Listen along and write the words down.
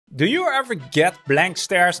Do you ever get blank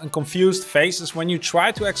stares and confused faces when you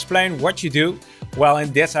try to explain what you do? Well,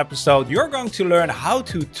 in this episode, you're going to learn how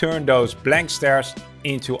to turn those blank stares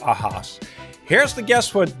into ahas. Here's the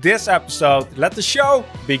guest for this episode. Let the show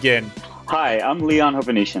begin. Hi, I'm Leon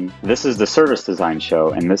Hovanesian. This is the Service Design Show,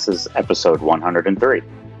 and this is episode 103.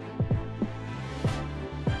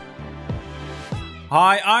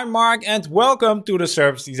 Hi, I'm Mark, and welcome to the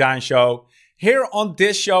Service Design Show. Here on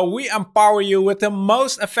this show, we empower you with the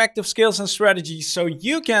most effective skills and strategies so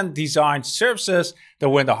you can design services that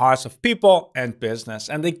win the hearts of people and business.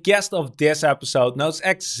 And the guest of this episode knows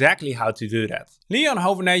exactly how to do that. Leon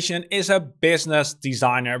Hovanesian is a business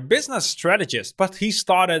designer, business strategist, but he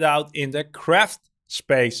started out in the craft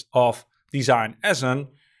space of design as a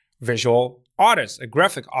visual artist, a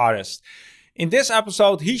graphic artist. In this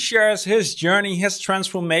episode, he shares his journey, his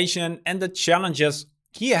transformation, and the challenges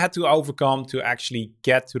he had to overcome to actually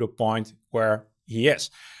get to the point where he is.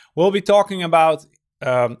 We'll be talking about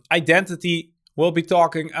identity. We'll be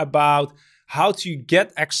talking about how to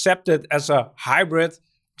get accepted as a hybrid,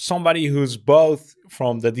 somebody who's both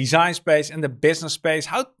from the design space and the business space,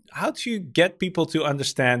 how to get people to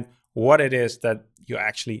understand what it is that you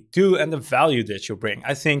actually do and the value that you bring.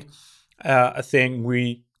 I think a thing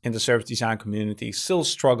we in the service design community still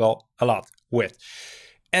struggle a lot with.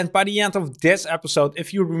 And by the end of this episode,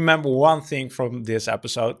 if you remember one thing from this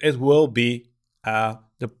episode, it will be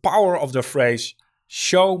the power of the phrase,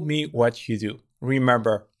 show me what you do.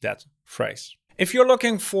 Remember that phrase. If you're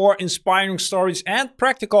looking for inspiring stories and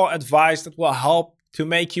practical advice that will help to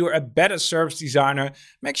make you a better service designer,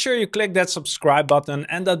 make sure you click that subscribe button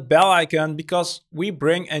and that bell icon because we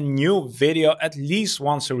bring a new video at least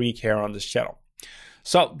once a week here on this channel.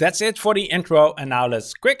 So that's it for the intro, and now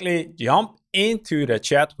let's quickly jump into the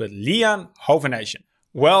chat with Leon Hovanesian.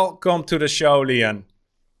 Welcome to the show, Leon.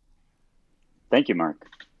 Thank you, Mark.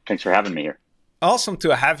 Thanks for having me here. Awesome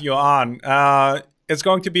to have you on. It's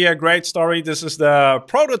going to be a great story. This is the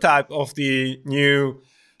prototype of the new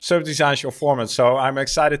Service Design Show format, so I'm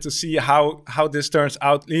excited to see how this turns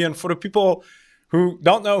out. Leon, for the people who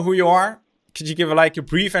don't know who you are, could you give a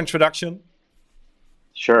brief introduction?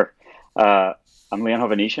 Sure. I'm Leon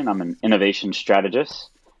Hovanesian. I'm an innovation strategist.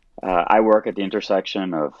 I work at the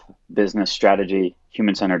intersection of business strategy,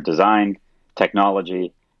 human-centered design,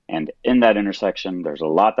 technology, and in that intersection, there's a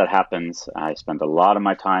lot that happens. I spend a lot of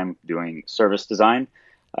my time doing service design,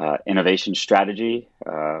 innovation strategy,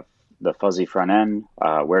 the fuzzy front end,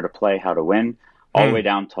 where to play, how to win, all the way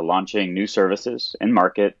down to launching new services in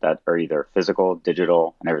market that are either physical,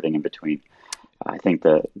 digital, and everything in between. I think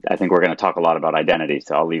we're going to talk a lot about identity,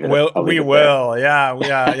 so I'll leave it. We will.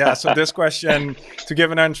 Yeah. So this question, to give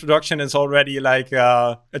an introduction, is already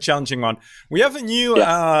a challenging one. We have a new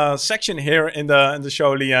section here in the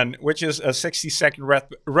show, Leon, which is a 60-second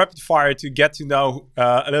rapid fire to get to know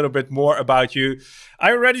a little bit more about you.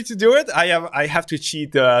 Are you ready to do it? I have to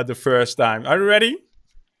cheat the first time. Are you ready?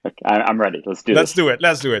 Okay, I'm ready. Let's do this.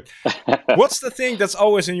 Let's do it. What's the thing that's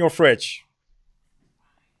always in your fridge?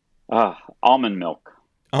 Almond milk.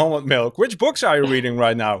 Almond milk. Which books are you reading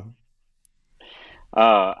right now?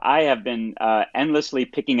 I have been endlessly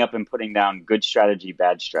picking up and putting down Good Strategy,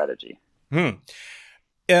 Bad Strategy.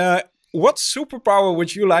 What superpower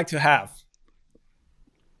would you like to have?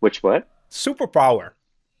 Which what? Superpower.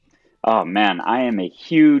 Oh, man, I am a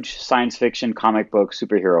huge science fiction comic book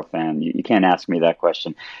superhero fan. You can't ask me that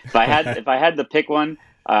question. If I had to pick one,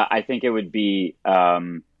 I think it would be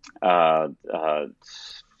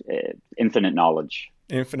infinite knowledge.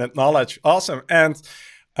 Infinite knowledge. Awesome. And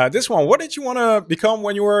this one, what did you want to become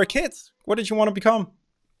when you were a kid? What did you want to become?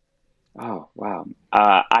 Oh, wow.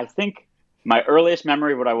 I think my earliest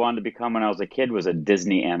memory of what I wanted to become when I was a kid was a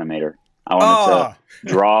Disney animator. I wanted to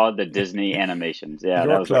draw the Disney animations. Yeah,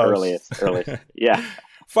 that was close. the earliest. Yeah.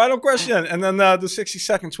 Final question, and then the 60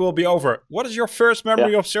 seconds will be over. What is your first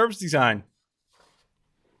memory of service design?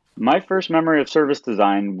 My first memory of service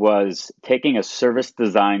design was taking a service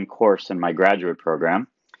design course in my graduate program,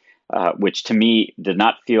 which to me did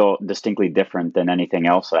not feel distinctly different than anything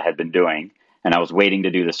else I had been doing. And I was waiting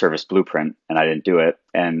to do the service blueprint, and I didn't do it.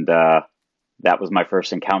 And that was my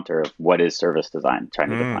first encounter of what is service design, trying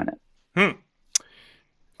to define it.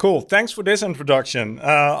 Cool. Thanks for this introduction.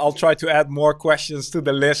 I'll try to add more questions to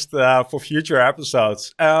the list for future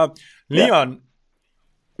episodes. Leon,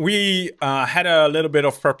 we had a little bit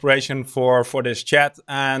of preparation for this chat,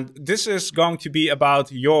 and this is going to be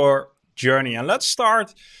about your journey. And let's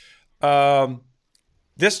start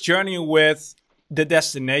this journey with the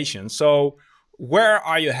destination. So where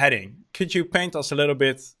are you heading? Could you paint us a little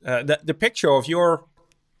bit the picture of your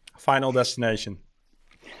final destination?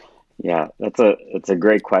 Yeah, it's a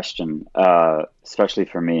great question, especially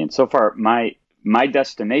for me. And so far, my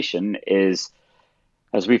destination is,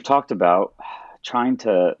 as we've talked about, trying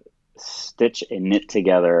to stitch and knit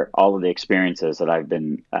together all of the experiences that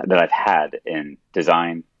I've had in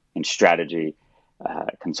design, in strategy,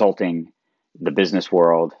 consulting, the business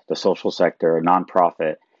world, the social sector,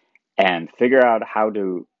 nonprofit, and figure out how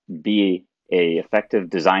to be a effective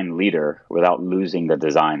design leader without losing the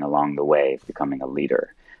design along the way of becoming a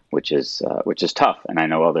leader, which is tough. And I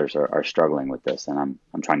know others are struggling with this, and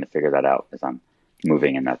I'm trying to figure that out as I'm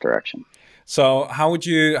moving in that direction. So how would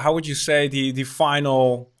you say the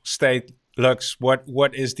final state looks?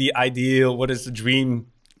 What is the ideal? What is the dream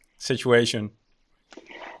situation?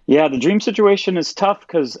 Yeah, the dream situation is tough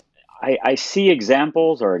because I see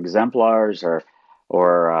examples or exemplars or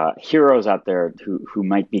heroes out there who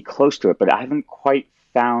might be close to it, but I haven't quite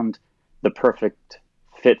found the perfect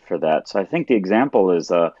fit for that. So I think the example is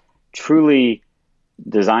a truly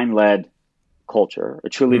design-led culture, a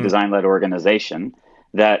truly Mm. design-led organization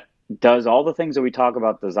that does all the things that we talk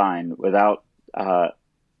about design without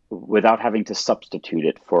having to substitute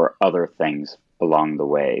it for other things along the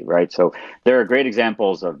way, right? So there are great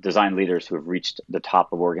examples of design leaders who have reached the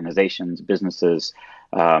top of organizations, businesses,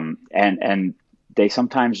 and they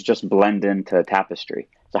sometimes just blend into tapestry.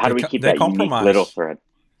 So how do we keep They that unique little compromise. thread?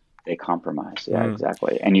 They compromise, yeah, Mm.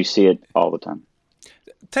 exactly, and you see it all the time.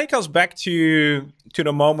 Take us back to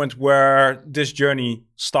the moment where this journey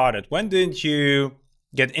started. When did you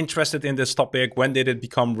get interested in this topic? When did it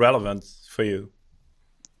become relevant for you?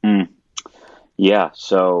 Mm. Yeah,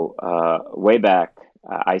 so way back,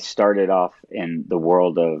 I started off in the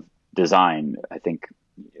world of design. I think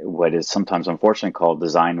what is sometimes unfortunately called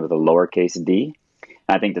design with a lowercase d.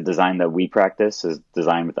 I think the design that we practice is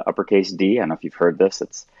design with the uppercase D. I don't know if you've heard this.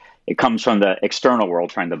 It comes from the external world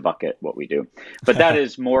trying to bucket what we do. But that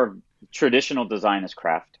is more traditional design as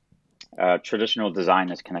craft. Traditional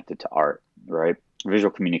design is connected to art, right?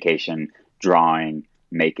 Visual communication, drawing,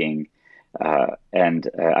 making.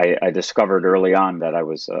 I discovered early on that I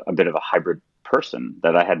was a bit of a hybrid person,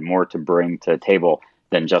 that I had more to bring to the table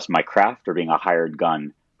than just my craft or being a hired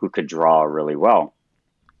gun who could draw really well.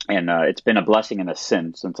 And it's been a blessing and a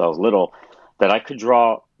sin since I was little that I could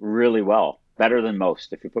draw really well, better than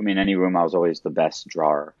most. If you put me in any room, I was always the best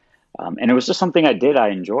drawer. And it was just something I did. I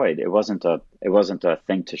enjoyed. It wasn't a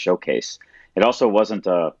thing to showcase. It also wasn't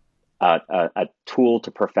a tool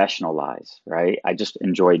to professionalize, right? I just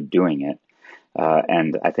enjoyed doing it.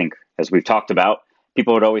 And I think, as we've talked about,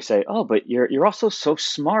 people would always say, "Oh, but you're also so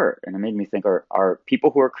smart," and it made me think: Are people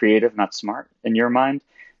who are creative not smart in your mind?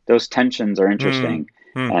 Those tensions are Mm. interesting,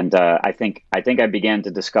 Mm. and I think I began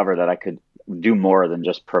to discover that I could do more than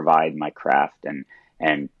just provide my craft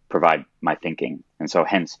and provide my thinking, and so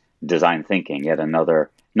hence design thinking, yet another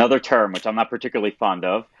term which I'm not particularly fond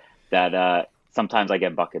of, that sometimes I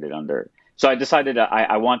get bucketed under. So I decided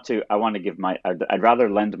I want to give I'd rather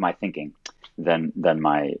lend my thinking than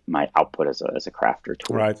my output as a crafter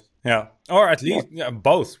tool. Right. Yeah. Or at Yeah, least yeah,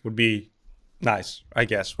 both would be nice, I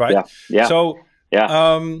guess. Right. yeah, yeah, So, yeah.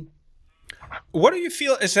 um, what do you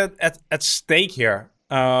feel is at stake here?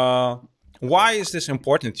 Why is this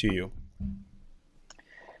important to you?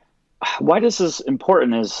 Why this is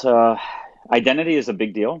important is identity is a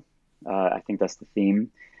big deal. I think that's the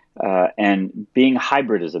theme, and being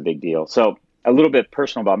hybrid is a big deal. So a little bit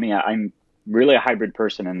personal about me. I'm really a hybrid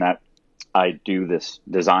person in that I do this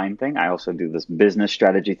design thing. I also do this business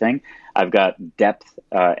strategy thing. I've got depth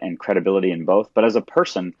and credibility in both. But as a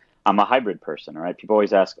person, I'm a hybrid person, right? People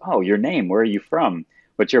always ask, "Oh, your name? Where are you from?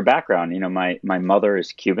 What's your background?" You know, my mother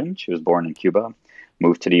is Cuban. She was born in Cuba,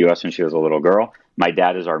 moved to the U.S. when she was a little girl. My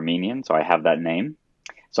dad is Armenian, so I have that name.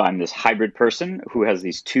 So I'm this hybrid person who has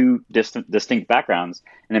these two distinct backgrounds.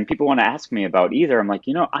 And then people want to ask me about either. I'm like,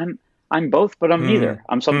 I'm both, but I'm Hmm. neither.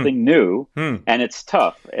 I'm Hmm. something new, Hmm. and it's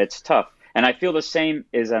tough. It's tough. And I feel the same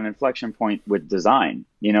is an inflection point with design.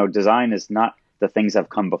 You know, design is not the things that have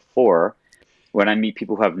come before. When I meet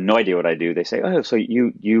people who have no idea what I do, they say, "Oh, so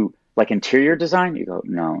you like interior design?" You go,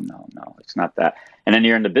 "No, no, no, it's not that." And then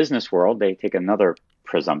you're in the business world, they take another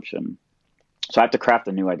presumption. So I have to craft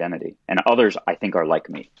a new identity, and others I think are like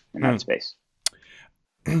me in Hmm. that space.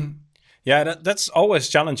 Yeah, that's always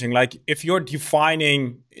challenging. Like if you're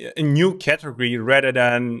defining a new category rather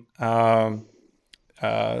than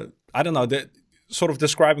I don't know, sort of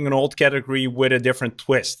describing an old category with a different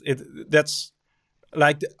twist. That's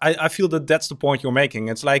like I feel that that's the point you're making.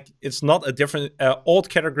 It's like it's not a different old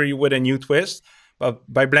category with a new twist, but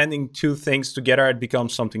by blending two things together, it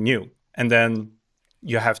becomes something new. And then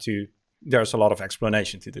you have to. There's a lot of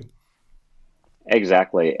explanation to do.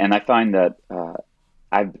 Exactly, and I find that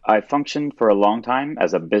I functioned for a long time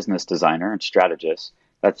as a business designer and strategist.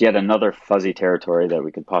 That's yet another fuzzy territory that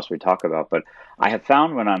we could possibly talk about. But I have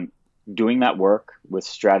found when I'm doing that work with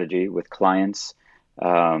strategy, with clients,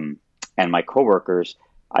 and my coworkers,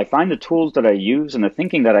 I find the tools that I use and the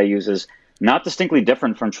thinking that I use is not distinctly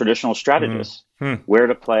different from traditional strategists. Where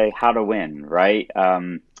to play, how to win, right?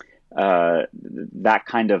 That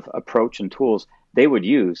kind of approach and tools they would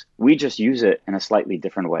use. We just use it in a slightly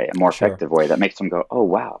different way, a more effective way that makes them go, oh,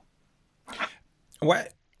 wow. Why?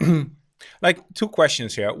 Like two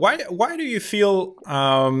questions here. Why do you feel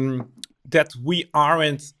that we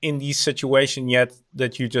aren't in the situation yet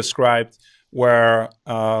that you described where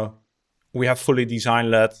we have fully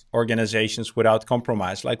design-led organizations without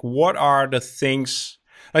compromise? Like, what are the things?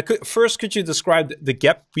 Like, first, could you describe the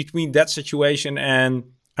gap between that situation and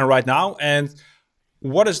right now, and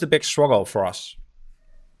what is the big struggle for us?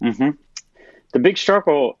 The big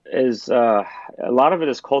struggle is a lot of it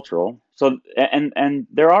is cultural. So, and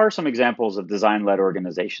there are some examples of design-led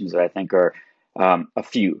organizations that I think are a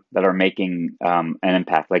few that are making an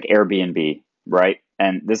impact, like Airbnb, right?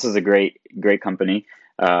 And this is a great company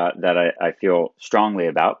that I feel strongly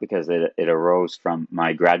about because it arose from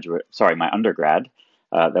my undergrad.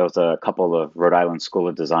 There was a couple of Rhode Island School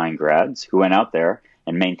of Design grads who went out there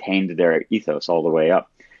and maintained their ethos all the way up.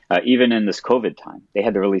 Even in this COVID time, they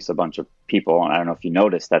had to release a bunch of people. And I don't know if you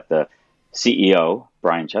noticed that the CEO,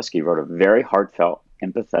 Brian Chesky, wrote a very heartfelt,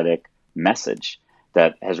 empathetic message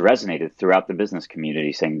that has resonated throughout the business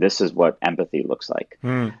community, saying this is what empathy looks like.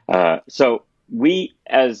 So we,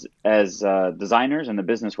 as designers in the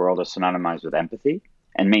business world, are synonymized with empathy.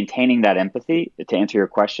 And maintaining that empathy, to answer your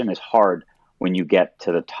question, is hard when you get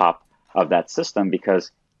to the top of that system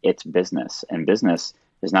because it's business, and business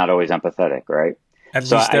is not always empathetic, right? At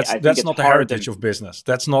least that's not the heritage of business.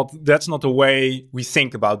 That's not the way we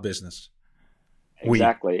think about business.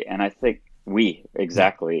 Exactly, and I think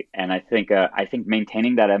and I think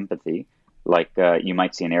maintaining that empathy, like you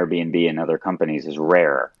might see in Airbnb and other companies, is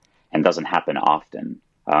rare and doesn't happen often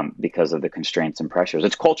because of the constraints and pressures.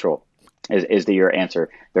 It's cultural, is your answer.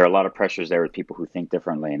 There are a lot of pressures there with people who think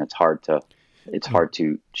differently, and it's hard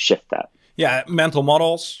to shift that. Yeah, mental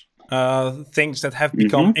models, things that have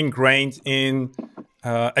become ingrained in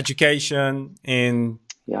education, in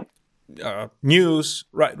news,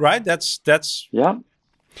 right? That's yeah.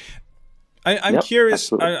 I'm curious.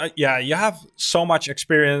 You have so much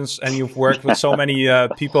experience, and you've worked with so many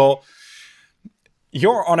people.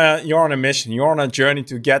 You're on a mission. You're on a journey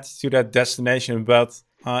to get to that destination. But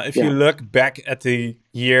if you look back at the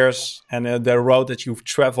years and the road that you've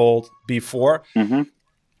traveled before,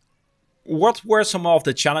 what were some of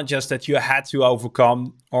the challenges that you had to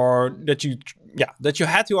overcome, or that you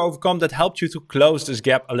had to overcome that helped you to close this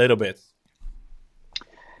gap a little bit?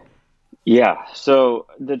 Yeah. So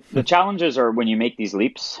the challenges are when you make these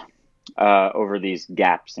leaps over these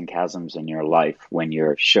gaps and chasms in your life, when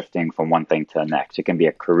you're shifting from one thing to the next. It can be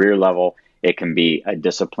a career level. It can be a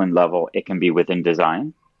discipline level. It can be within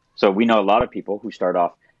design. So we know a lot of people who start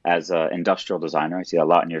off as an industrial designer. I see a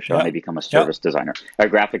lot in your show, and they become a service designer. A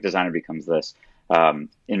graphic designer becomes this.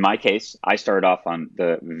 In my case, I started off on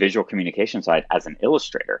the visual communication side as an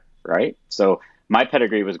illustrator, right? So my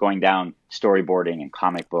pedigree was going down storyboarding and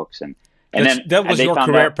comic books, and that was your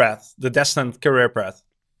career path, the destined career path.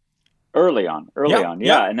 Early on,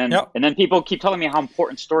 and then people keep telling me how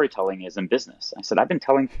important storytelling is in business. I said, I've been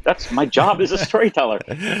telling, that's my job as a storyteller.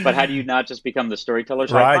 But how do you not just become the storyteller?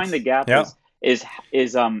 So I find the gap is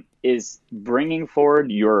bringing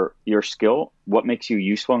forward your skill, what makes you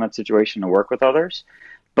useful in that situation to work with others,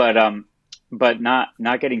 but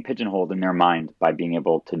not getting pigeonholed in their mind by being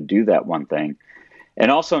able to do that one thing,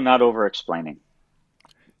 and also not over explaining.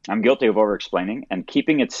 I'm guilty of over-explaining, and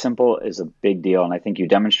keeping it simple is a big deal. And I think you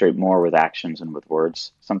demonstrate more with actions than with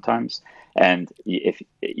words sometimes. And if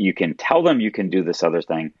you can tell them you can do this other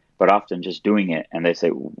thing, but often just doing it, and they say,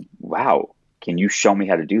 "Wow, can you show me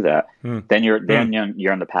how to do that?" Then you're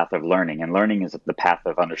on the path of learning, and learning is the path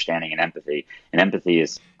of understanding and empathy. And empathy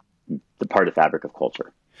is the part of the fabric of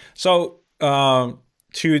culture. So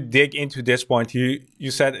to dig into this point, you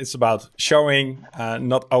said it's about showing,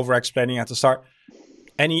 not over-explaining at the start.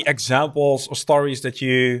 Any examples or stories that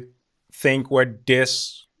you think where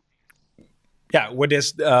this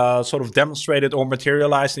sort of demonstrated or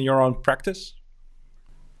materialized in your own practice?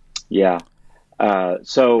 Yeah.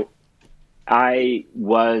 So I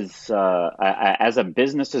was, as a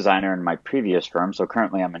business designer in my previous firm, so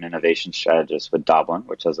currently I'm an innovation strategist with Doblin,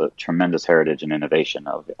 which has a tremendous heritage in innovation,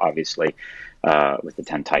 obviously, with the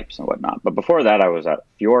 10 types and whatnot. But before that, I was at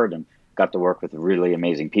Fjord and got to work with really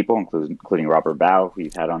amazing people, including Robert Bao, who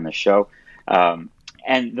you've had on this show.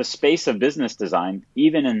 And the space of business design,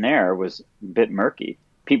 even in there, was a bit murky.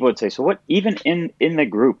 People would say, so what, even in the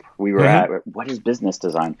group we were at, what is business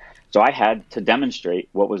design? So I had to demonstrate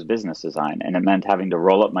what was business design. And it meant having to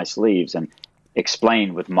roll up my sleeves and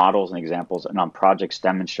explain with models and examples, and on projects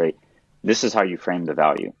demonstrate, this is how you frame the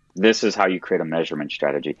value. This is how you create a measurement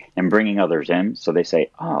strategy, and bringing others in. So they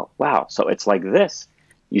say, oh, wow. So it's like this.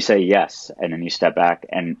 You say yes, and then you step back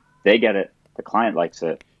and they get it. The client likes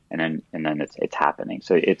it. And then it's happening.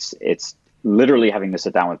 So it's literally having to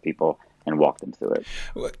sit down with people and walk them through it.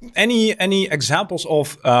 Any examples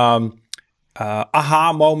of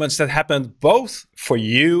aha moments that happened both for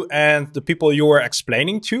you and the people you were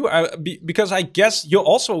explaining to? Because I guess you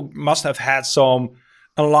also must have had some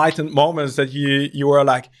enlightened moments that you were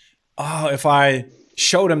like, oh, if I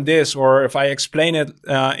show them this, or if I explain it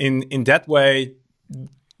in that way,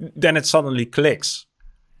 then it suddenly clicks.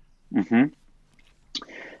 Mm-hmm.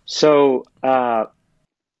 So I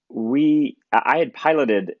had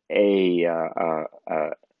piloted a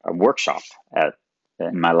workshop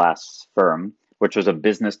in my last firm, which was a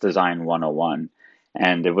business design 101.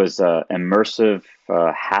 And it was an immersive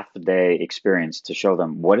half-day experience to show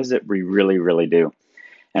them, what is it we really, really do?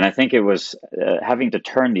 And I think it was having to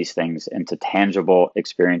turn these things into tangible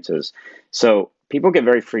experiences. So people get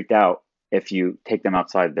very freaked out if you take them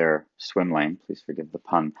outside their swim lane. Please forgive the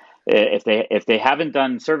pun. If they haven't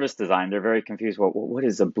done service design, they're very confused. Well, what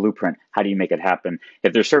is a blueprint? How do you make it happen?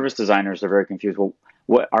 If they're service designers, they're very confused. Well,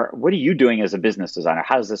 what are you doing as a business designer?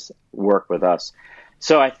 How does this work with us?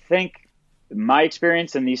 So I think my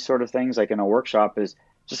experience in these sort of things, like in a workshop, is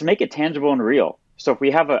just make it tangible and real. So if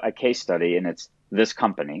we have a case study and it's this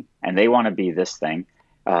company and they want to be this thing,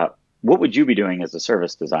 what would you be doing as a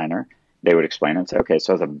service designer? They would explain and say, okay,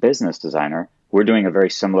 so as a business designer, we're doing a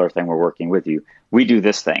very similar thing. We're working with you. We do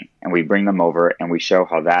this thing, and we bring them over and we show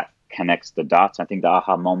how that connects the dots. I think the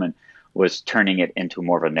aha moment was turning it into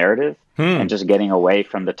more of a narrative and just getting away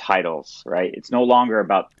from the titles, right? It's no longer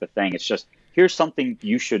about the thing. It's just, here's something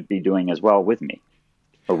you should be doing as well with me,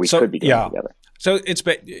 or we could be doing together. So it's,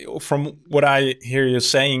 from what I hear you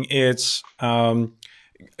saying, it's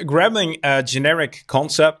grabbing a generic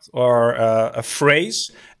concept or a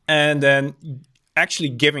phrase and then actually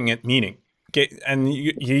giving it meaning. Okay, and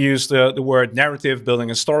you use the word narrative,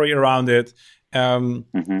 building a story around it.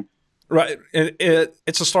 Right,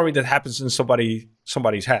 it's a story that happens in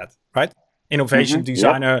somebody's head, right? Innovation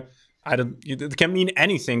designer. Yep. It can mean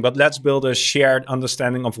anything, but let's build a shared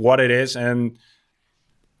understanding of what it is. And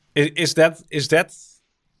is that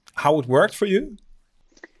how it worked for you?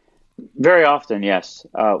 Very often, yes.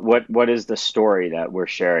 What is the story that we're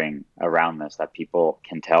sharing around this that people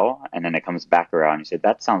can tell? And then it comes back around. You say,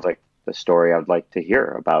 that sounds like the story I'd like to hear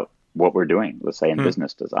about what we're doing, let's say in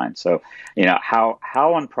business design. So, how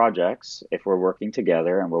on projects, if we're working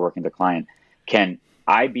together and we're working with a client, can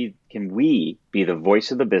we be the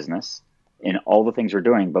voice of the business in all the things we're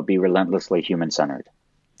doing, but be relentlessly human-centered?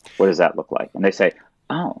 What does that look like? And they say,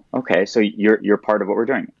 oh, okay, so you're part of what we're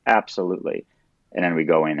doing. Absolutely. And then we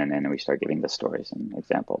go in and then we start giving the stories and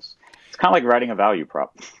examples. It's kind of like writing a value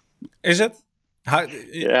prop. Is it?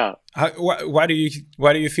 Yeah. Why do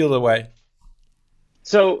you feel the way?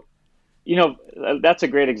 So, that's a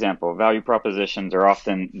great example. Value propositions are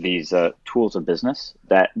often these tools of business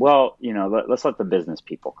that, let's let the business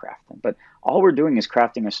people craft them. But all we're doing is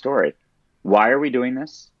crafting a story. Why are we doing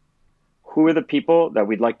this? Who are the people that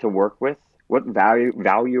we'd like to work with? What value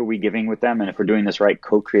are we giving with them? And if we're doing this right,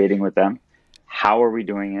 co-creating with them. How are we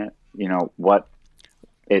doing it?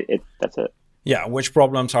 That's it. Yeah, which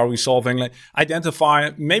problems are we solving? Like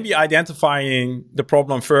identifying the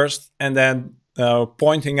problem first, and then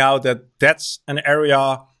pointing out that that's an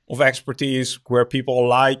area of expertise where people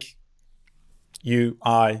like you,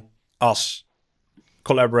 us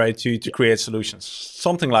collaborate to create solutions.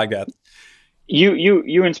 Something like that.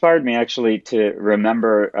 You inspired me actually to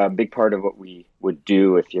remember a big part of what we would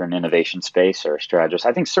do if you're in innovation space or a strategist.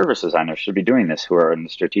 I think service designers should be doing this, who are in the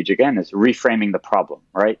strategic end, is reframing the problem,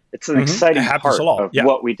 right? It's an exciting part of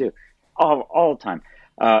what we do all the time.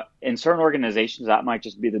 In certain organizations, that might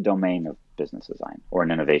just be the domain of business design or an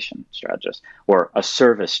innovation strategist or a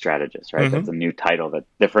service strategist, right? That's a new title that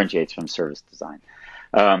differentiates from service design.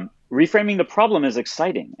 Reframing the problem is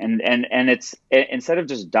exciting, and it's, instead of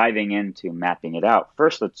just diving into mapping it out,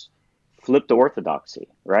 first let's flip to orthodoxy,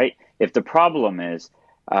 right? If the problem is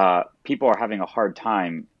people are having a hard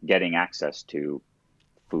time getting access to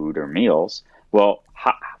food or meals, well,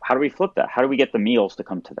 how do we flip that? How do we get the meals to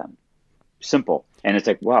come to them? Simple. And it's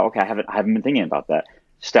like, wow, okay, I haven't been thinking about that.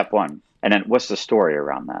 Step one. And then what's the story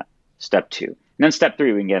around that? Step two. And then step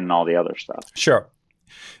three, we can get in all the other stuff. Sure.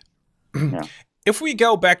 Yeah. if we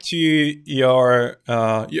go back to your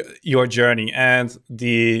journey and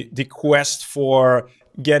the quest for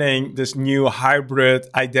getting this new hybrid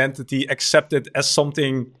identity accepted as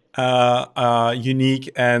something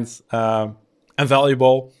unique and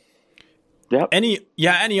valuable. Yep.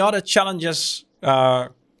 Any other challenges,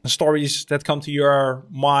 stories that come to your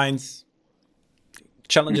mind?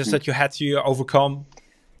 Challenges that you had to overcome?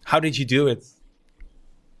 How did you do it?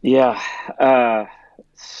 Yeah.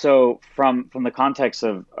 So from the context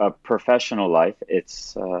of professional life,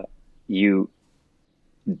 it's you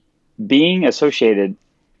being associated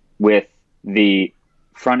with the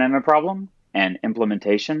front end of problem and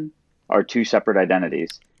implementation are two separate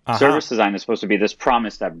identities. Service design is supposed to be this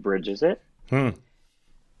promise that bridges it.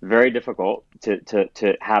 Very difficult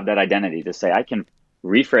to have that identity to say, I can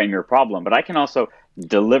reframe your problem, but I can also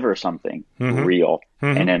deliver something real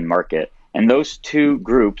and in market. And those two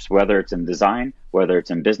groups, whether it's in design, whether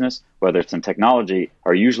it's in business, whether it's in technology,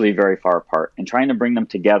 are usually very far apart. And trying to bring them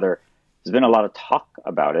together, there's been a lot of talk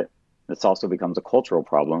about it. This also becomes a cultural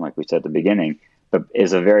problem, like we said at the beginning, but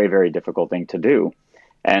is a very, very difficult thing to do.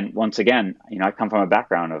 And once again, I come from a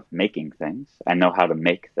background of making things. I know how to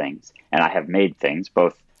make things, and I have made things,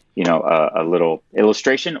 both, a little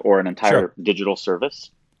illustration or an entire digital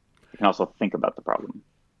service. You can also think about the problem.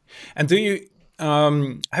 And do you,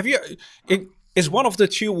 is one of the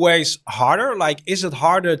two ways harder? Like, is it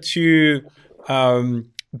harder to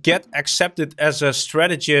get accepted as a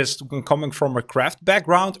strategist coming from a craft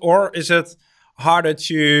background, or is it harder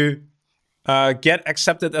to get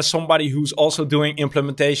accepted as somebody who's also doing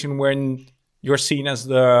implementation when you're seen as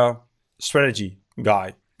the strategy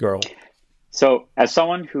guy, girl? So as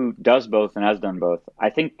someone who does both and has done both, I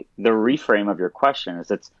think the reframe of your question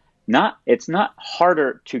is it's not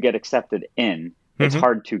harder to get accepted in, it's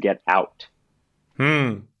hard to get out.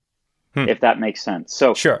 If that makes sense.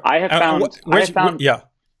 So sure. I have found,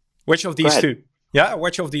 which of these two? Yeah,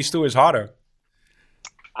 which of these two is harder?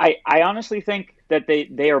 I honestly think that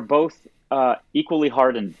they are both equally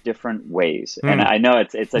hard in different ways. And I know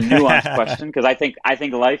it's a nuanced question, because I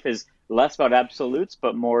think life is less about absolutes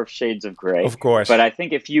but more of shades of gray. Of course. But I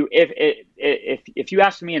think if you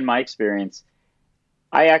ask me, in my experience,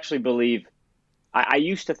 I actually believe I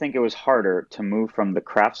used to think it was harder to move from the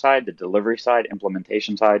craft side, the delivery side,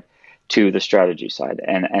 implementation side, to the strategy side.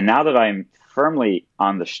 And now that I'm firmly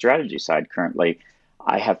on the strategy side currently,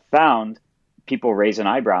 I have found people raise an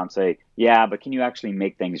eyebrow and say, yeah, but can you actually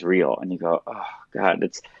make things real? And you go, oh God,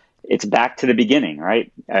 it's back to the beginning,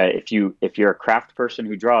 right? If you're a craft person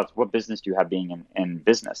who draws, what business do you have being in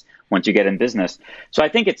business once you get in business? So I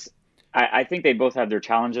think I think they both have their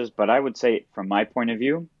challenges, but I would say from my point of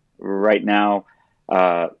view right now,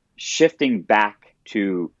 shifting back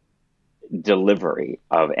to delivery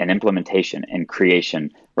of an implementation and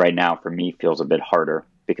creation right now for me feels a bit harder,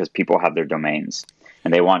 because people have their domains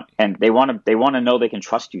and they want to know they can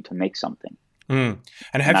trust you to make something. And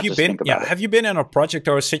have you been in a project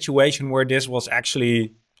or a situation where this was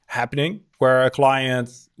actually happening, where a client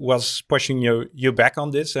was pushing you back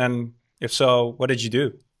on this? And if so, what did you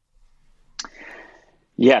do?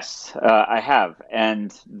 Yes, I have.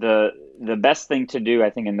 And the best thing to do, I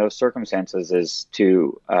think, in those circumstances is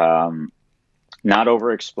to not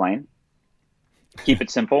over-explain, keep it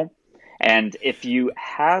simple. And if you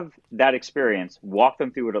have that experience, walk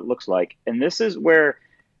them through what it looks like. And this is where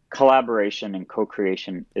collaboration and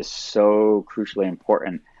co-creation is so crucially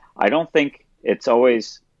important. I don't think it's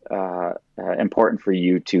always important for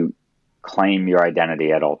you to claim your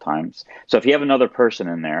identity at all times. So if you have another person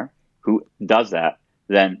in there who does that,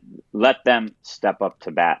 then let them step up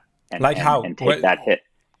to bat and take that hit.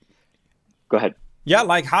 Go ahead. Yeah,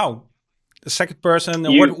 like how? The second person,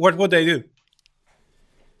 what would they do?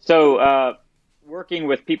 So working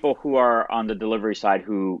with people who are on the delivery side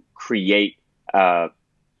who create the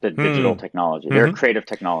digital technology. They're creative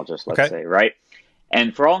technologists, let's say, right?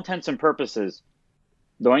 And for all intents and purposes,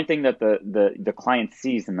 the only thing that the client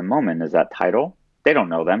sees in the moment is that title. They don't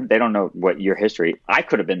know them. They don't know what your history. I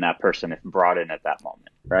could have been that person if brought in at that moment,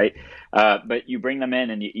 right? But you bring them in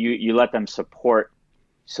and you let them support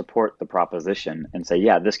the proposition and say,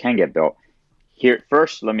 yeah, this can get built. Here,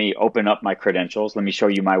 first, let me open up my credentials. Let me show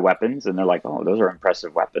you my weapons. And they're like, oh, those are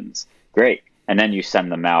impressive weapons. Great. And then you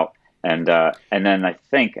send them out. And then I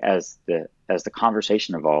think as the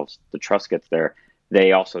conversation evolves, the trust gets there.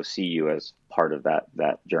 They also see you as part of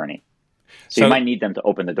that journey. So you might need them to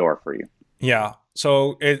open the door for you. Yeah.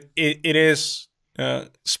 So it is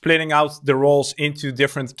splitting out the roles into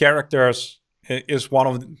different characters is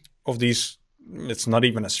one of these. It's not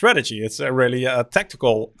even a strategy. It's really a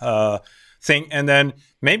tactical thing. And then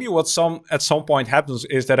maybe what at some point happens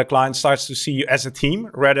is that a client starts to see you as a team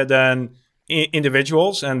rather than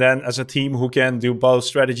individuals, and then as a team who can do both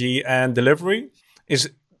strategy and delivery. Is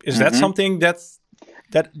that something that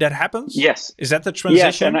happens? Yes. Is that the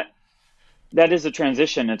transition? Yes, and that is a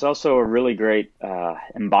transition. It's also a really great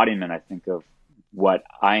embodiment, I think, of what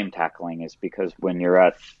I am tackling, is because when you're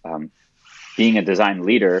at being a design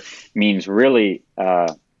leader means really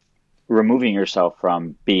removing yourself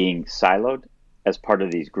from being siloed as part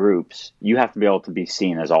of these groups. You have to be able to be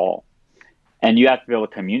seen as all. And you have to be able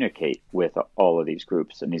to communicate with all of these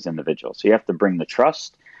groups and these individuals. So you have to bring the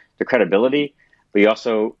trust, the credibility, but you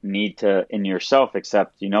also need to, in yourself,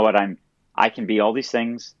 accept, you know what, I can be all these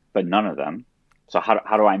things, but none of them. So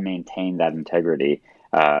how do I maintain that integrity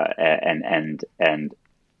and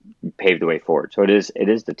pave the way forward? So it is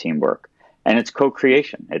the teamwork, and it's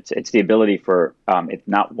co-creation. It's the ability for it's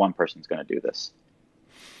not one person's going to do this.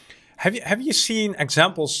 Have you seen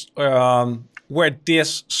examples where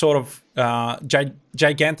this sort of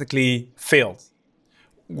gigantically failed,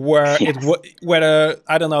 where Yes. where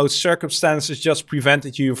I don't know, circumstances just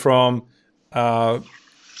prevented you from sort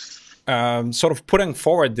of putting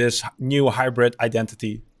forward this new hybrid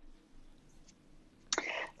identity?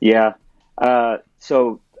 Yeah.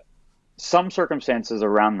 So some circumstances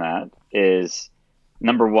around that is,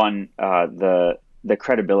 number one, the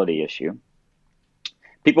credibility issue.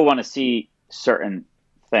 People want to see certain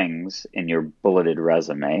things in your bulleted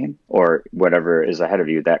resume or whatever is ahead of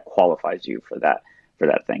you that qualifies you for that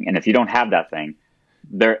thing. And if you don't have that thing,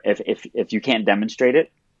 if you can't demonstrate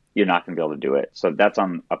it, you're not going to be able to do it. So that's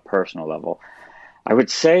on a personal level. I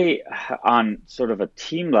would say on sort of a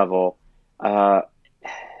team level,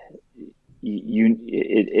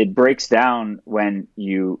 it breaks down when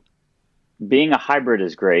being a hybrid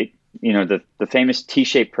is great. You know, the famous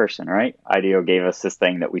T-shaped person, right? IDEO gave us this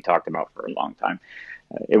thing that we talked about for a long time.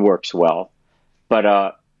 It works well,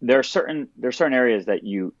 but there are certain areas that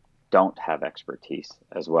you don't have expertise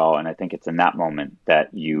as well, and I think it's in that moment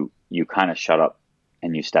that you kind of shut up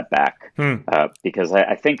and you step back, because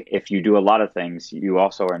I think if you do a lot of things, you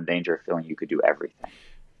also are in danger of feeling you could do everything,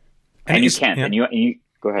 and you can't. Yeah. And you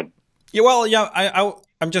go ahead. Yeah, well, yeah,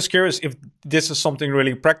 I'm just curious if this is something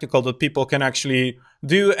really practical that people can actually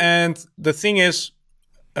do. And the thing is,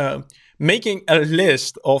 making a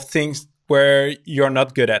list of things where you're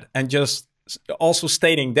not good at, and just also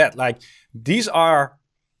stating that, like, these are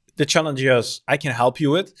the challenges I can help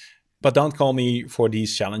you with, but don't call me for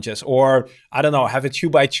these challenges. Or, I don't know, have a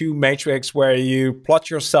 2x2 matrix where you plot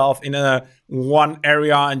yourself in one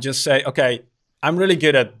area and just say, okay, I'm really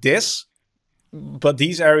good at this, but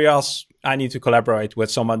these areas I need to collaborate with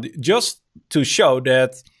someone, just to show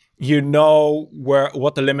that you know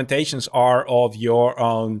what the limitations are of your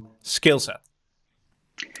own skill set.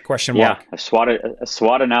 Question mark. Yeah, a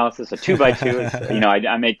SWOT analysis, a 2x2 is, you know,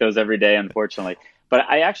 I make those every day, unfortunately. But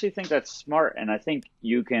I actually think that's smart, and I think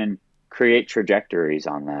you can create trajectories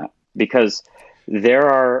on that, because there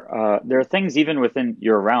are things even within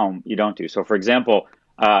your realm you don't do. So, for example,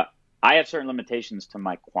 I have certain limitations to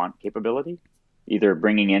my quant capability, either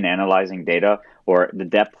bringing in, analyzing data, or the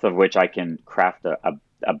depth of which I can craft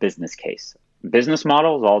a business case. Business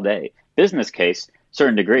models all day. Business case,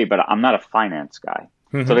 certain degree, but I'm not a finance guy.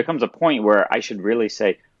 Mm-hmm. So there comes a point where I should really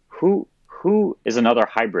say, who is another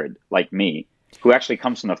hybrid like me, who actually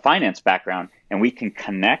comes from the finance background, and we can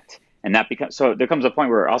connect, and that becomes, so there comes a point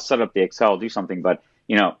where I'll set up the Excel, do something, but,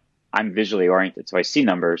 you know, I'm visually oriented, so I see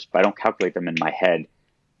numbers, but I don't calculate them in my head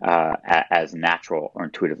as natural or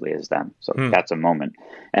intuitively as them. So that's a moment.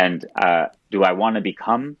 And do I want to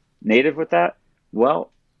become native with that?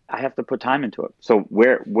 Well, I have to put time into it. So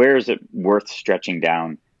where is it worth stretching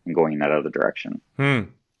down and going in that other direction?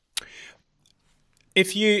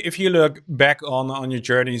 If you look back on your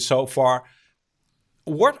journey so far,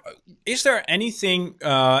 what is there anything,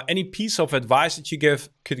 any piece of advice that you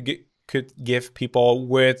could give people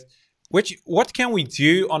with what can we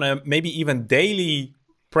do on a maybe even daily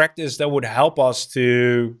practice that would help us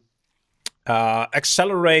to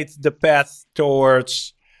accelerate the path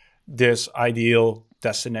towards this ideal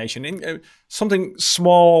destination in something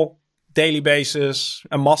small, daily basis,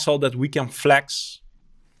 a muscle that we can flex?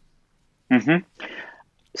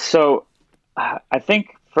 So I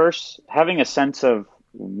think first, having a sense of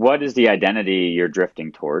what is the identity you're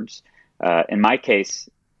drifting towards. In my case,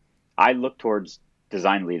 I look towards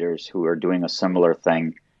design leaders who are doing a similar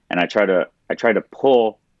thing, and I try to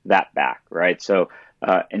pull that back, right? So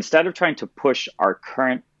instead of trying to push our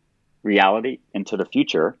current reality into the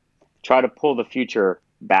future, try to pull the future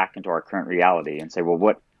back into our current reality and say, well,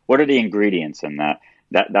 what are the ingredients in that?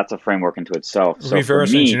 That's a framework into itself. So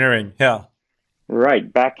reverse engineering, yeah.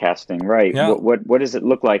 Right, backcasting, right. Yeah. What does it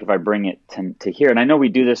look like if I bring it to here? And I know we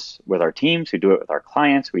do this with our teams, we do it with our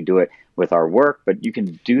clients, we do it with our work, but you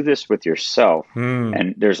can do this with yourself. Hmm.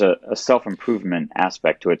 And there's a self-improvement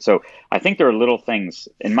aspect to it. So I think there are little things.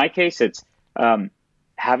 In my case, it's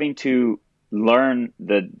having to learn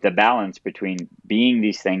the balance between being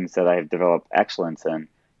these things that I've developed excellence in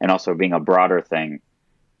and also being a broader thing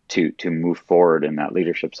to move forward in that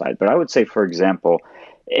leadership side. But I would say, for example,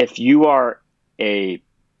 if you are a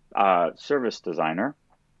service designer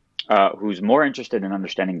who's more interested in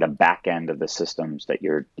understanding the back end of the systems that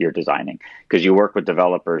you're designing, because you work with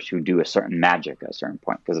developers who do a certain magic at a certain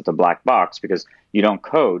point, because it's a black box, because you don't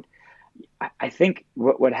code. I think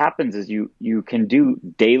what happens is you can do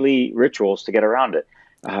daily rituals to get around it.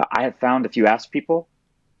 I have found if you ask people,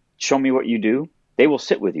 show me what you do, they will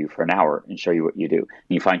sit with you for an hour and show you what you do. And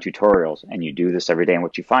you find tutorials and you do this every day. And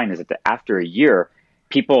what you find is that after a year,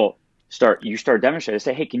 people you start demonstrating. They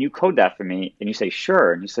say, hey, can you code that for me? And you say,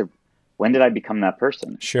 sure. And you say, when did I become that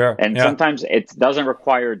person? Sure. And Yeah. sometimes it doesn't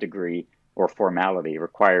require a degree or formality. It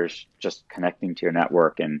requires just connecting to your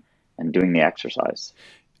network and doing the exercise.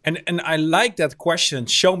 And I like that question,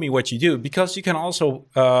 show me what you do, because you can also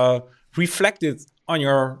reflect it on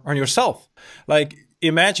yourself. Like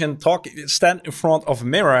imagine stand in front of a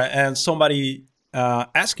mirror and somebody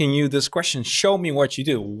asking you this question, show me what you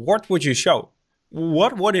do. What would you show?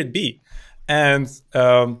 What would it be? And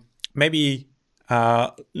maybe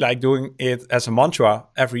like doing it as a mantra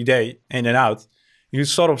every day in and out, you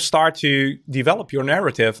sort of start to develop your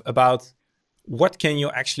narrative about what can you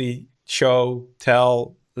actually show,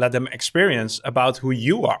 tell, let them experience about who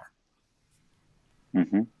you are.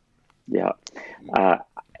 Mm-hmm. Yeah,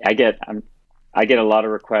 I get a lot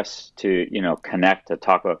of requests to connect to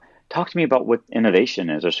talk to me about what innovation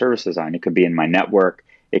is or service design. It could be in my network,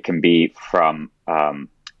 it can be from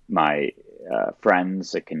my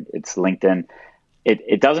friends, it's LinkedIn.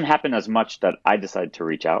 It doesn't happen as much that I decide to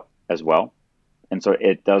reach out as well, and so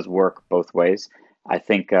it does work both ways. I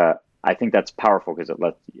think that's powerful because it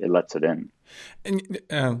lets it in.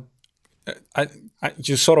 And I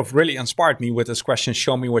just sort of really inspired me with this question,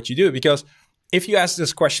 show me what you do. Because if you ask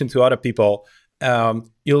this question to other people,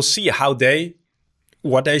 you'll see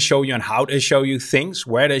what they show you and how they show you things,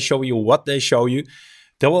 where they show you, what they show you.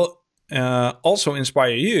 They will also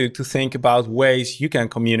inspire you to think about ways you can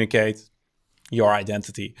communicate your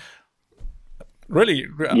identity. Really,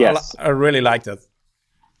 Yes. I really like that.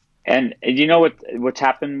 And you know what's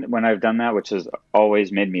happened when I've done that, which has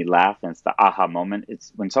always made me laugh, and it's the aha moment.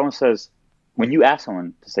 It's when you ask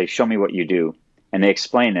someone to say, show me what you do, and they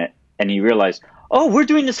explain it, and you realize, oh, we're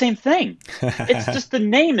doing the same thing. It's just the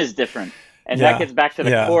name is different. And Yeah. that gets back to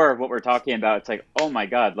the Yeah. core of what we're talking about. It's like, oh my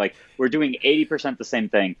God, like we're doing 80% the same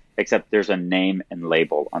thing, except there's a name and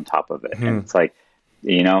label on top of it. And it's like,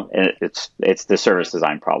 it's the service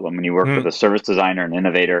design problem. When you work with a service designer, an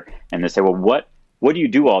innovator, and they say, well, what do you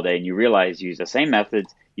do all day? And you realize you use the same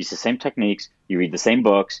methods, use the same techniques, you read the same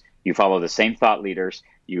books, you follow the same thought leaders,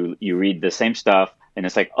 you read the same stuff, and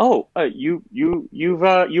it's like, oh, you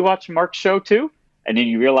watch Mark's show too, and then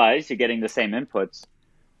you realize you're getting the same inputs.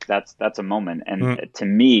 That's a moment, and to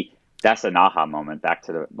me, that's an aha moment. Back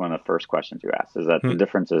to one of the first questions you asked, is that the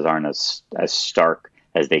differences aren't as stark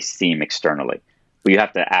as they seem externally. But you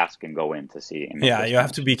have to ask and go in to see. Yeah, you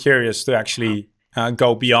have to be curious to actually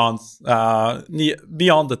go beyond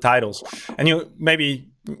the titles, and maybe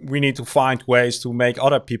we need to find ways to make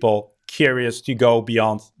other people curious to go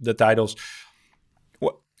beyond the titles.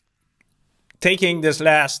 Taking this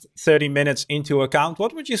last 30 minutes into account,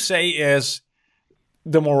 what would you say is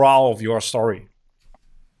the moral of your story?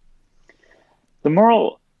 The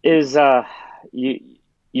moral is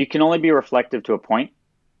you can only be reflective to a point,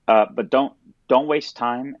 but don't waste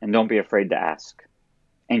time and don't be afraid to ask.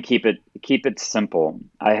 And keep it simple.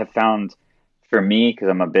 I have found, for me, because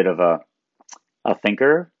I'm a bit of a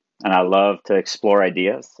thinker and I love to explore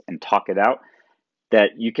ideas and talk it out,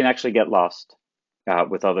 that you can actually get lost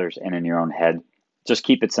with others and in your own head. Just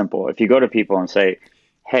keep it simple. If you go to people and say,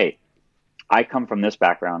 hey, I come from this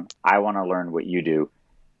background, I want to learn what you do,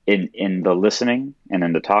 in the listening and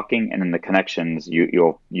in the talking and in the connections,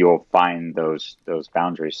 you'll find those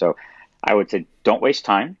boundaries. So I would say, don't waste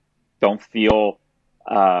time. Don't feel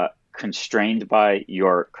constrained by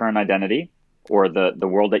your current identity or the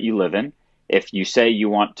world that you live in. If you say you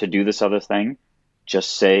want to do this other thing,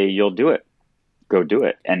 just say you'll do it. Go do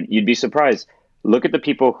it. And you'd be surprised. Look at the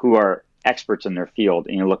people who are experts in their field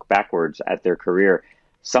and you look backwards at their career.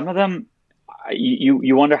 Some of them,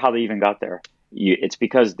 you wonder how they even got there. It's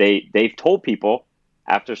because they've told people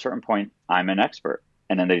after a certain point, I'm an expert.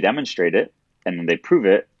 And then they demonstrate it and then they prove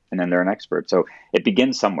it and then they're an expert. So it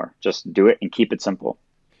begins somewhere. Just do it and keep it simple.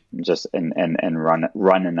 Just and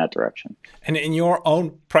run in that direction. And in your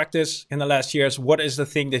own practice in the last years, what is the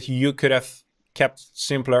thing that you could have kept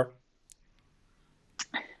simpler?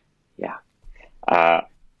 Yeah.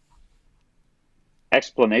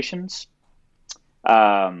 Explanations,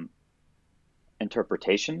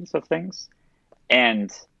 interpretations of things,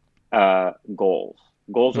 and goals.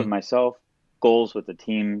 Goals with myself, goals with the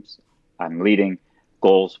teams I'm leading,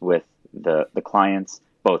 goals with the clients,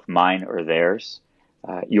 both mine or theirs.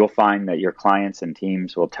 You'll find that your clients and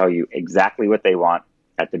teams will tell you exactly what they want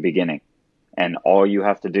at the beginning. And all you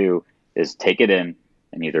have to do is take it in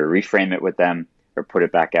and either reframe it with them or put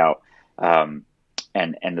it back out.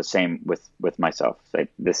 And the same with myself. Say,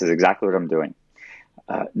 this is exactly what I'm doing.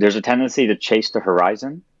 There's a tendency to chase the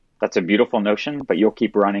horizon. That's a beautiful notion, but you'll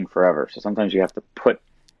keep running forever. So sometimes you have to put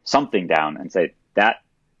something down and say, that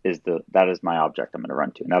is my object I'm going to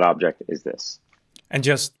run to. And that object is this. And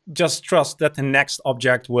just trust that the next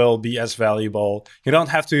object will be as valuable. You don't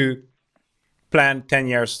have to plan 10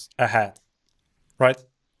 years ahead, right?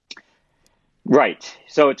 Right.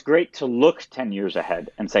 So it's great to look 10 years ahead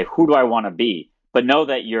and say, who do I want to be? But know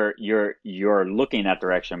that you're looking that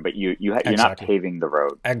direction, but you're Exactly. not paving the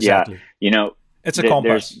road. Exactly. Yeah, you know, it's a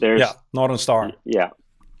compass. There's Northern Star. Yeah,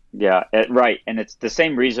 right. And it's the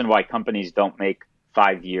same reason why companies don't make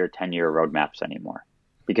 5-year, 10-year roadmaps anymore,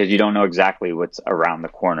 because you don't know exactly what's around the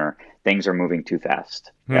corner. Things are moving too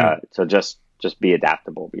fast. So just be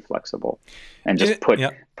adaptable, be flexible, and just put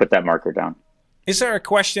that marker down. Is there a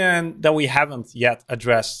question that we haven't yet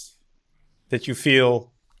addressed that you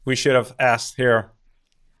feel we should have asked here?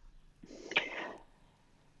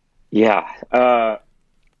 Yeah.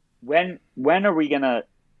 When are we gonna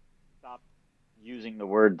stop using the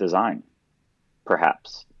word design?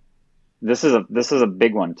 Perhaps this is a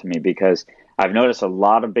big one to me, because I've noticed a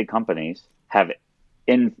lot of big companies have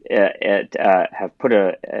put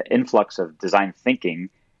an influx of design thinking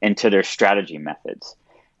into their strategy methods.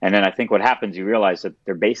 And then I think what happens, you realize that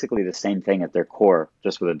they're basically the same thing at their core,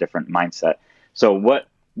 just with a different mindset. So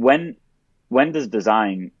when does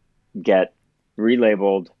design get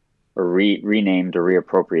relabeled or renamed or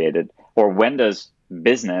reappropriated? Or when does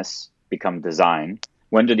business become design?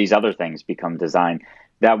 When do these other things become design?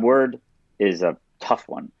 That word is a tough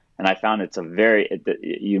one. And I found it's a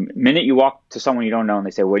minute you walk to someone you don't know and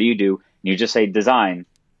they say, what do? And you just say design,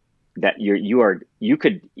 that you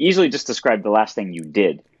could easily just describe the last thing you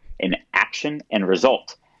did in action and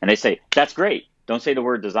result. And they say, that's great. Don't say the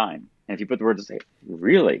word design. And if you put the word design,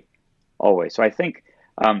 really? Always. So I think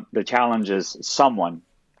the challenge is someone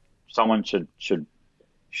should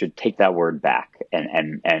take that word back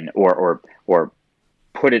or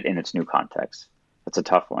put it in its new context. That's a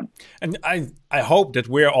tough one. And I hope that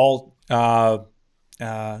we're all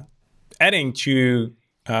adding to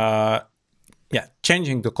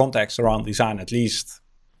changing the context around design. At least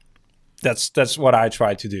that's what I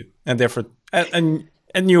try to do, and different and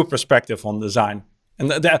a new perspective on design,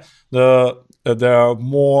 and the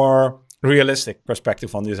more realistic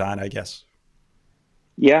perspective on design, I guess.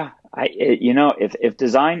 Yeah, if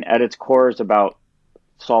design at its core is about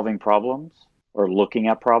solving problems or looking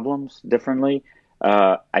at problems differently,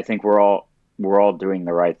 I think we're all doing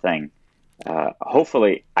the right thing.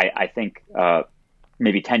 Hopefully, I think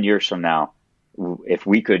maybe 10 years from now, if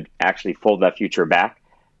we could actually fold that future back,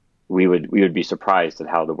 we would be surprised at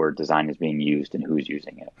how the word design is being used and who's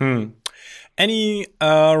using it. Any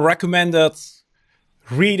recommended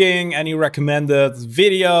reading, any recommended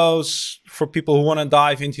videos for people who want to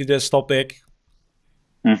dive into this topic?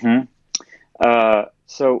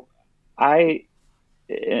 So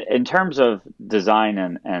in terms of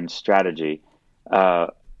design and strategy,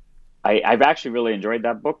 I've actually really enjoyed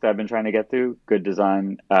that book that I've been trying to get through, Good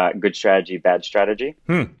Design, Good Strategy, Bad Strategy.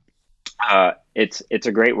 It's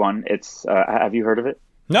a great one. Have you heard of it?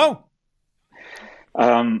 No.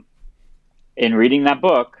 In reading that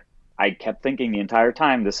book, I kept thinking the entire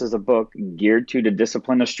time, this is a book geared to the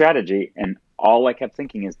discipline of strategy. And all I kept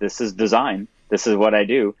thinking is, this is design. This is what I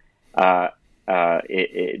do.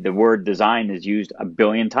 The word design is used 1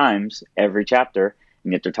 billion times every chapter.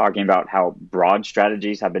 And yet they're talking about how broad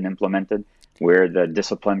strategies have been implemented, where the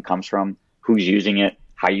discipline comes from, who's using it,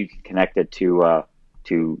 how you can connect it to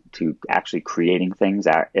actually creating things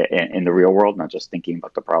in the real world, not just thinking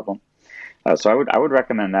about the problem. So I would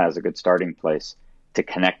recommend that as a good starting place to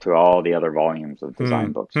connect to all the other volumes of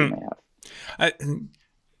design books you may have.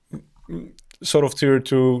 Sort of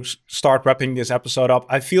to start wrapping this episode up,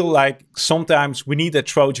 I feel like sometimes we need a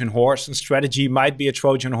Trojan horse, and strategy might be a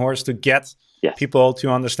Trojan horse to get people to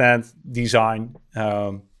understand design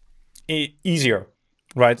easier.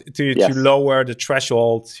 right? To Yes. lower the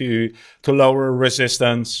threshold, to lower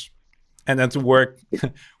resistance, and then to work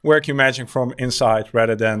your magic from inside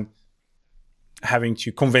rather than having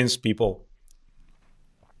to convince people.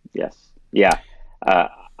 Yes. Yeah.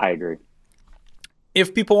 I agree.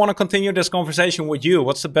 If people want to continue this conversation with you,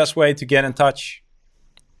 what's the best way to get in touch?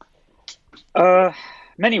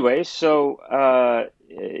 Many ways. So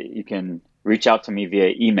you can reach out to me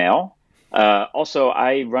via email. Also,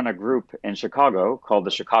 I run a group in Chicago called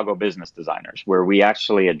the Chicago Business Designers, where we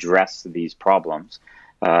actually address these problems.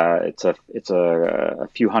 It's a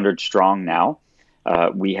few hundred strong now.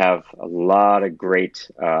 We have a lot of great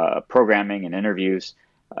programming and interviews.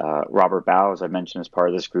 Robert Bao, as I mentioned, is part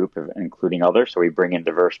of this group, including others. So we bring in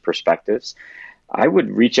diverse perspectives. I would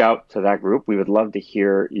reach out to that group. We would love to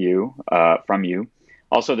hear from you.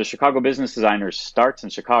 Also, the Chicago Business Designers starts in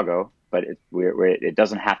Chicago, but it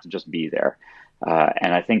doesn't have to just be there.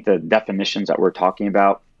 And I think the definitions that we're talking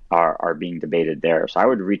about are being debated there. So I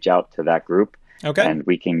would reach out to that group. Okay. And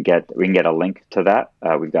we can get a link to that.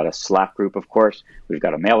 We've got a Slack group, of course. We've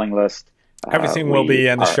got a mailing list. Everything will be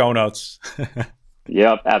in the show notes.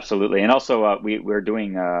 Yep, absolutely. And also, we're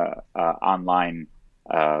doing online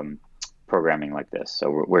programming like this.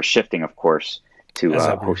 So we're shifting, of course, to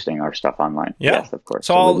hosting our stuff online. Yeah. Yes, of course.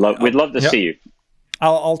 So we'd love to see you.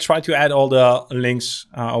 I'll try to add all the links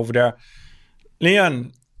over there.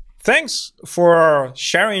 Leon, thanks for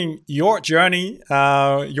sharing your journey,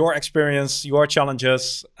 your experience, your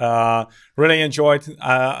challenges. Really enjoyed.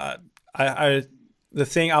 The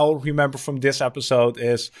thing I'll remember from this episode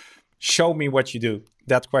is show me what you do.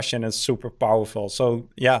 That question is super powerful. So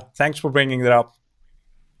yeah, thanks for bringing that up.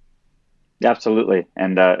 Absolutely.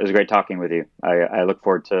 And it was great talking with you. I look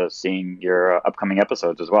forward to seeing your upcoming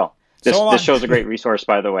episodes as well. This show's a great resource,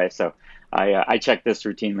 by the way. So I check this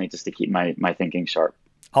routinely just to keep my thinking sharp.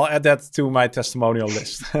 I'll add that to my testimonial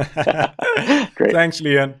list. Great. Thanks,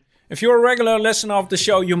 Leon. If you're a regular listener of the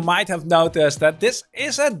show, you might have noticed that this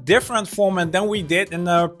is a different format than we did in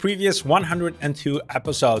the previous 102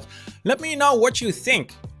 episodes. Let me know what you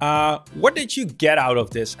think. What did you get out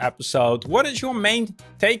of this episode? What is your main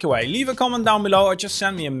takeaway? Leave a comment down below or just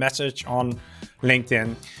send me a message on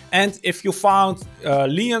LinkedIn. And if you found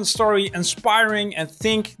Leon's story inspiring and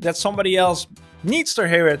think that somebody else needs to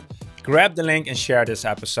hear it, grab the link and share this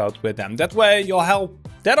episode with them. That way you'll help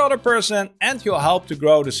that other person and you'll help to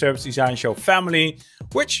grow the Service Design Show family,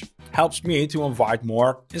 which helps me to invite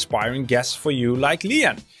more inspiring guests for you like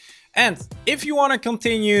Leon. And if you want to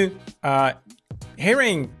continue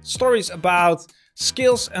hearing stories about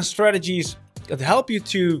skills and strategies that help you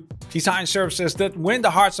to design services that win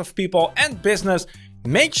the hearts of people and business,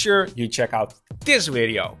 make sure you check out this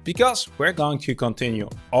video because we're going to continue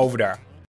over there.